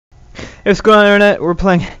What's going on, internet? We're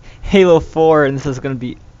playing Halo 4, and this is gonna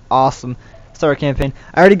be awesome. Start campaign.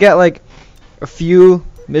 I already got like a few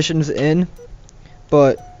missions in,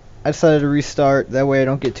 but I decided to restart. That way I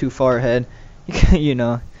don't get too far ahead. You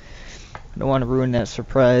know, I don't want to ruin that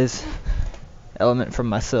surprise element from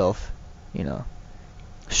myself. You know.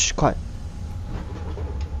 Shh, quiet.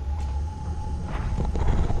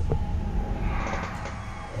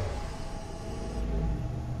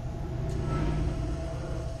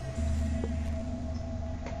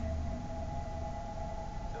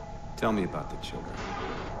 Tell me about the children.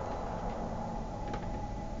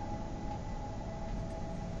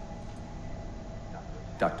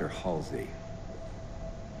 Dr. Halsey.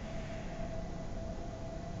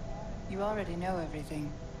 You already know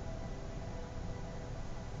everything.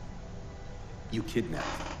 You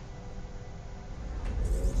kidnapped them.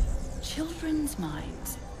 Children's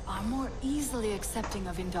minds are more easily accepting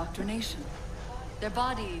of indoctrination. Their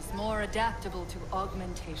bodies more adaptable to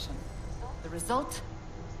augmentation. The result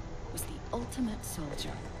was the ultimate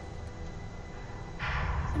soldier.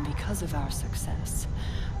 And because of our success,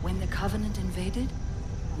 when the Covenant invaded,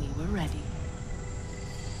 we were ready.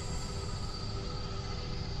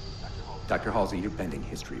 Dr. Halsey, you're bending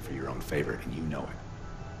history for your own favor, and you know it.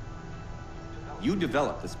 You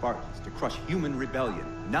developed the Spartans to crush human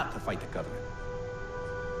rebellion, not to fight the Covenant.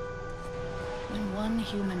 When one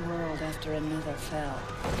human world after another fell,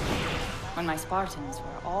 when my Spartans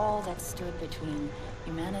were all that stood between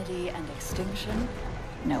humanity and extinction,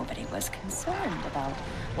 nobody was concerned about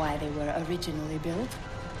why they were originally built.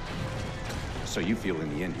 So you feel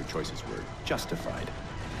in the end your choices were justified.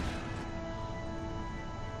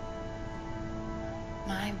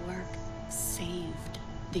 My work saved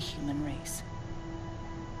the human race.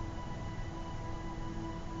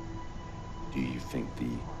 Do you think the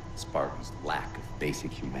Spartans' lack of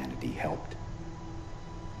basic humanity helped?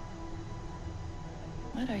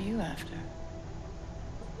 What are you after?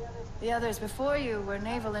 The others before you were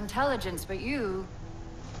naval intelligence, but you're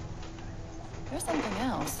something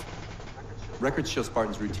else. Records show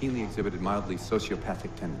Spartans routinely exhibited mildly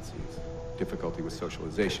sociopathic tendencies, difficulty with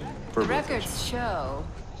socialization, The verbalization. records show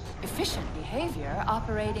efficient behavior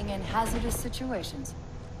operating in hazardous situations.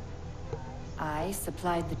 I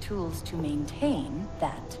supplied the tools to maintain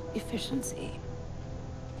that efficiency.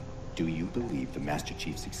 Do you believe the Master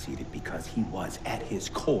Chief succeeded because he was, at his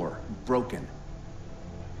core, broken?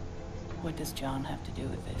 What does John have to do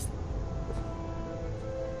with this?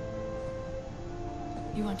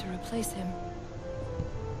 You want to replace him?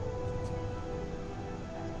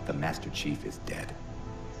 The Master Chief is dead.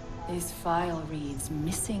 This file reads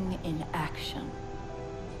missing in action.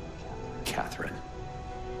 Catherine.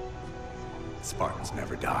 Spartans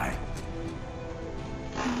never die.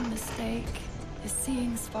 Your mistake is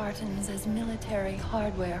seeing Spartans as military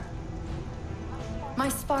hardware. My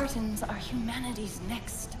Spartans are humanity's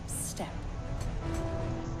next step.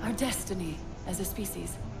 Our destiny as a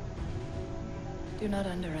species. Do not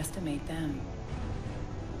underestimate them.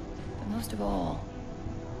 But most of all,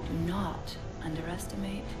 do not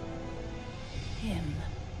underestimate him.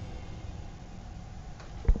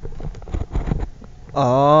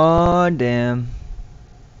 Aw, damn.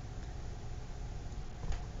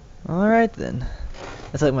 Alright then.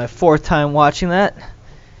 That's like my 4th time watching that.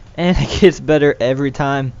 And it gets better every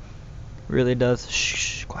time. Really does.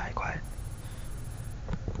 Shh, quiet, quiet.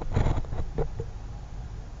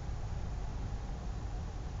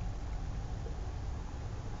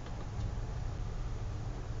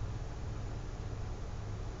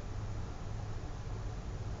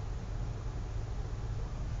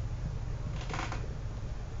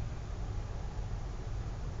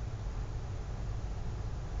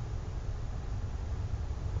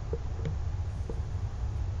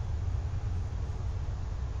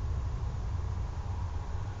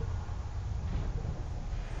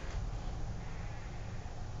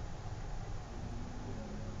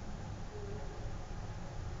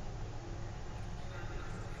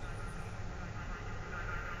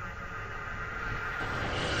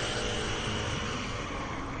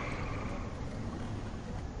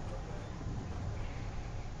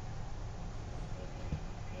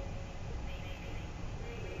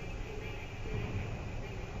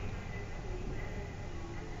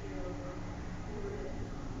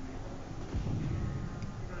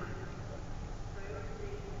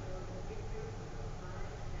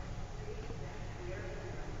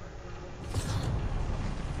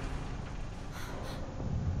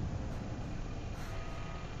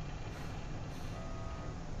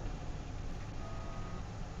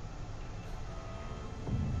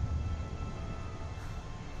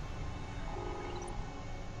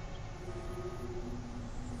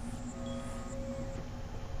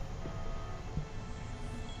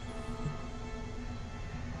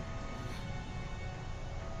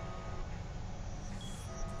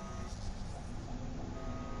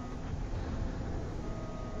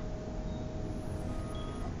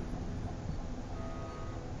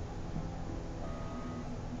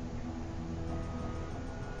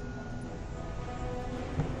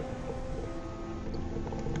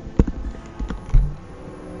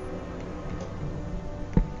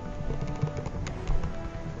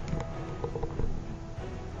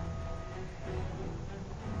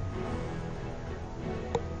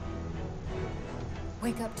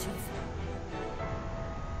 Wake up, Chief.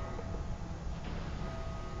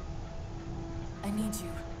 I need you.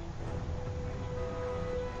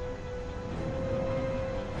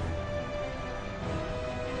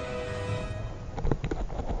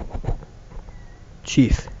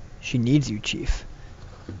 Chief. She needs you, Chief.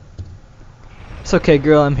 It's okay,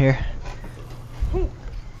 girl. I'm here.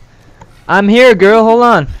 I'm here, girl. Hold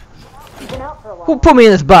on. Who put me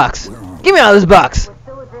in this box? Get me out of this box. We're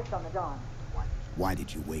still adrift on the Dawn. Why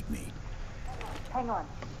did you wake me? Hang on.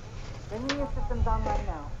 Bringing your systems online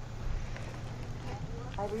now.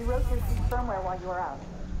 I rewrote your ship's firmware while you were out.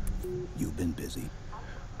 You've been busy.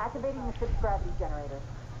 Activating the ship's gravity generator.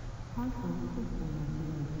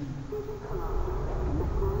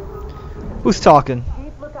 Who's talking?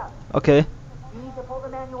 Chief, look up. Okay. You need to pull the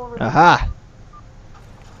manual remote. Aha.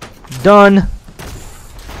 Done.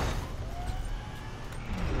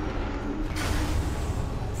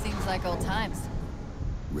 Seems like old times.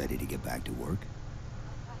 Ready to get back to work?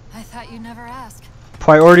 I thought you'd never ask.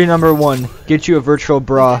 Priority number 1. Get you a virtual We've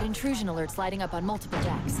bra. got intrusion alerts lighting up on multiple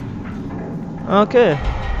decks. Okay.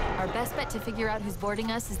 Our best bet to figure out who's boarding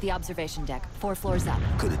us is the observation deck, 4 floors up.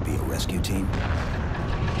 Could it be a rescue team?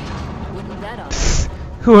 Wouldn't bet on.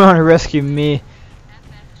 Who would want to rescue me?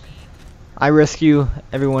 I rescue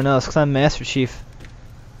everyone else because I'm Master Chief.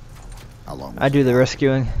 How long? I do the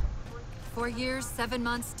rescuing. 4 years, 7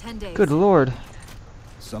 months, 10 days. Good lord.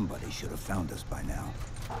 Somebody should have found us by now.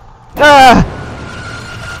 Ah!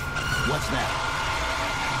 What's that?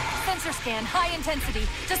 Sensor scan, high intensity.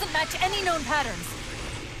 Doesn't match any known patterns.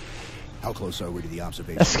 How close are we to the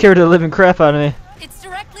observation? That scared the living crap out of me. It's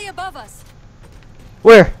directly above us.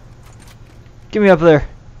 Where? Get me up there.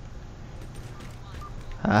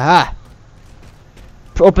 Aha!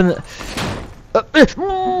 Open the. Chief,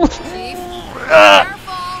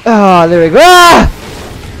 careful. Ah, there we go. Ah!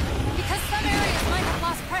 Because some areas might have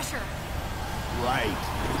lost pressure. Right.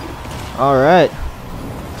 All right.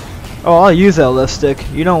 Oh, I'll use that left stick.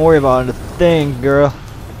 You don't worry about a thing, girl.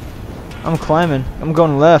 I'm climbing. I'm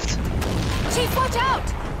going left. Chief, watch out!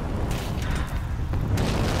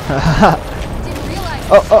 Didn't realize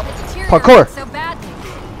Oh, it deteriorated parkour. so badly.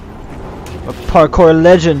 A parkour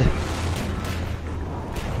legend.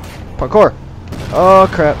 Parkour. Oh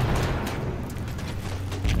crap.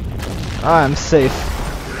 I'm safe.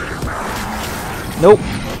 Nope.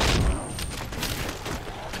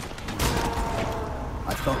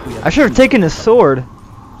 I thought we had I should have taken his sword.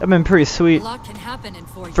 That'd been pretty sweet. A lot can happen in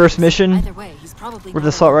 4 years. First mission Either way, he's probably with not the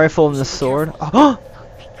assault alone. rifle and We the should be sword. careful. Oh,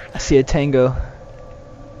 I see a tango.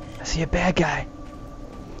 I see a bad guy.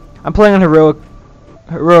 I'm playing on heroic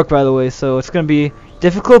by the way, so it's gonna be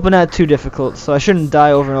difficult but not too difficult. So I shouldn't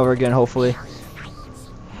die over and over again. Hopefully.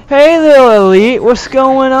 Hey, little elite, what's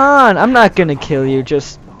going on? I'm not gonna kill you. I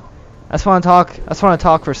just want to talk. I just want to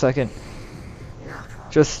talk for a second.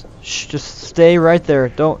 Just stay right there.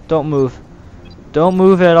 Don't move. Don't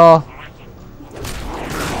move at all.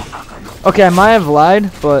 Okay, I might have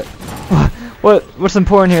lied, but what's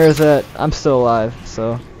important here is that I'm still alive.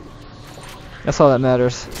 So that's all that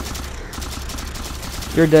matters.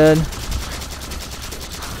 You're dead.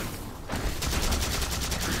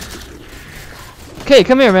 Okay,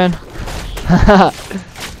 come here, man.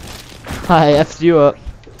 I effed you up.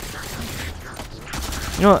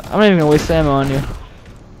 You know what? I'm not even gonna waste ammo on you.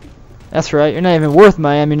 That's right. You're not even worth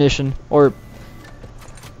my ammunition or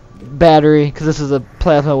battery, because this is a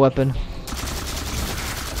plasma weapon.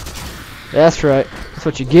 That's right. That's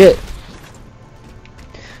what you get.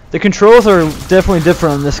 The controls are definitely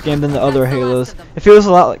different in this game than the other Halos. It feels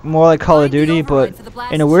a lot more like Call of Duty, but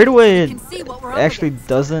in a weird way it actually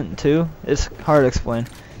doesn't too. It's hard to explain.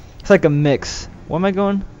 It's like a mix. Where am I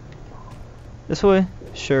going? This way?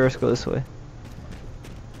 Sure, let's go this way.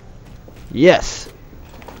 Yes!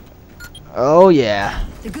 Oh yeah.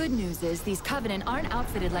 The good news is these Covenant aren't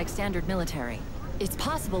outfitted like standard military. It's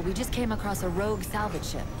possible we just came across a rogue salvage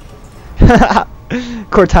ship.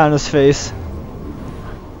 Cortana's face.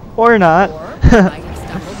 Or not. Or we might have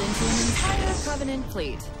stumbled into an entire Covenant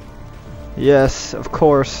fleet. Yes, of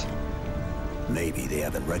course. Maybe they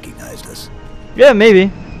haven't recognized us. Yeah,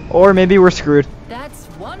 maybe. Or maybe we're screwed. That's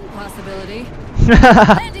one possibility.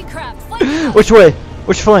 Landing craft, flank. Which way?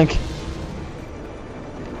 Which flank?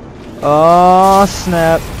 Oh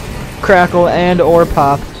snap. Crackle and or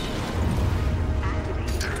pop.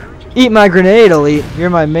 Eat my grenade, elite. You're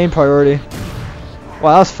my main priority.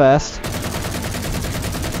 Wow, that was fast.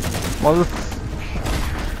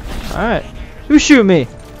 Alright. Who shoot me?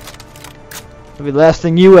 That'll be the last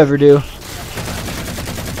thing you ever do.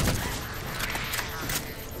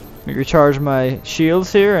 Let me recharge my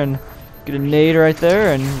shields here and get a nade right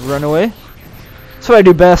there and run away. That's what I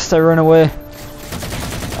do best. I run away.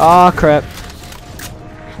 Aw, crap.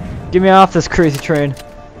 Get me off this crazy train.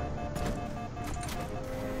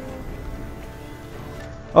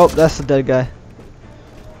 Oh, that's the dead guy.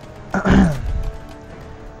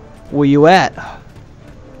 Where you at?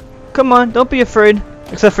 Come on, don't be afraid.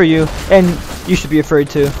 Except for you. And you should be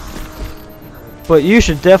afraid too. But you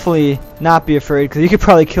should definitely not be afraid, because you could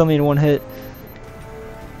probably kill me in one hit.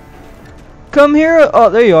 Come here.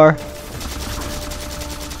 Oh, there you are.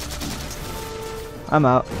 I'm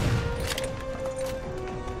out.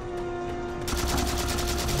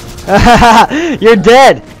 You're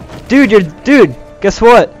dead. Dude, guess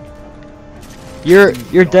what? You're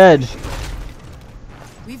dead.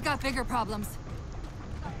 We've got bigger problems.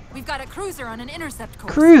 We've got a cruiser on an intercept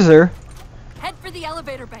course. Cruiser? Head for the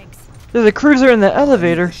elevator banks. There's a cruiser in the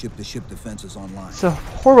elevator. Ship-to-ship defenses online. It's a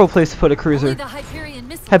horrible place to put a cruiser. Only the Hyperion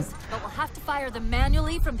missiles, but we'll have to fire them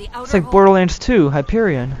manually from the outer It's like hull. Borderlands 2,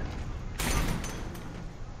 Hyperion.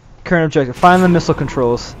 Current objective, find the missile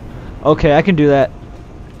controls. Okay, I can do that.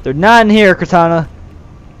 They're not in here, Katana.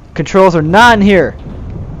 Controls are not in here.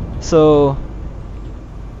 So,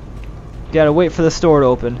 gotta wait for the door to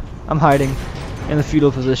open. I'm hiding in the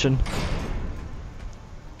fetal position.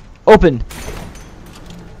 Open!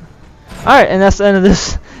 Alright, and that's the end of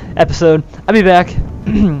this episode. I'll be back,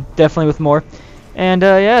 definitely with more. And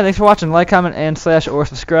yeah, thanks for watching. Like, comment, and / or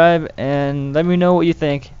subscribe. And let me know what you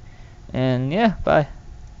think. And yeah, bye.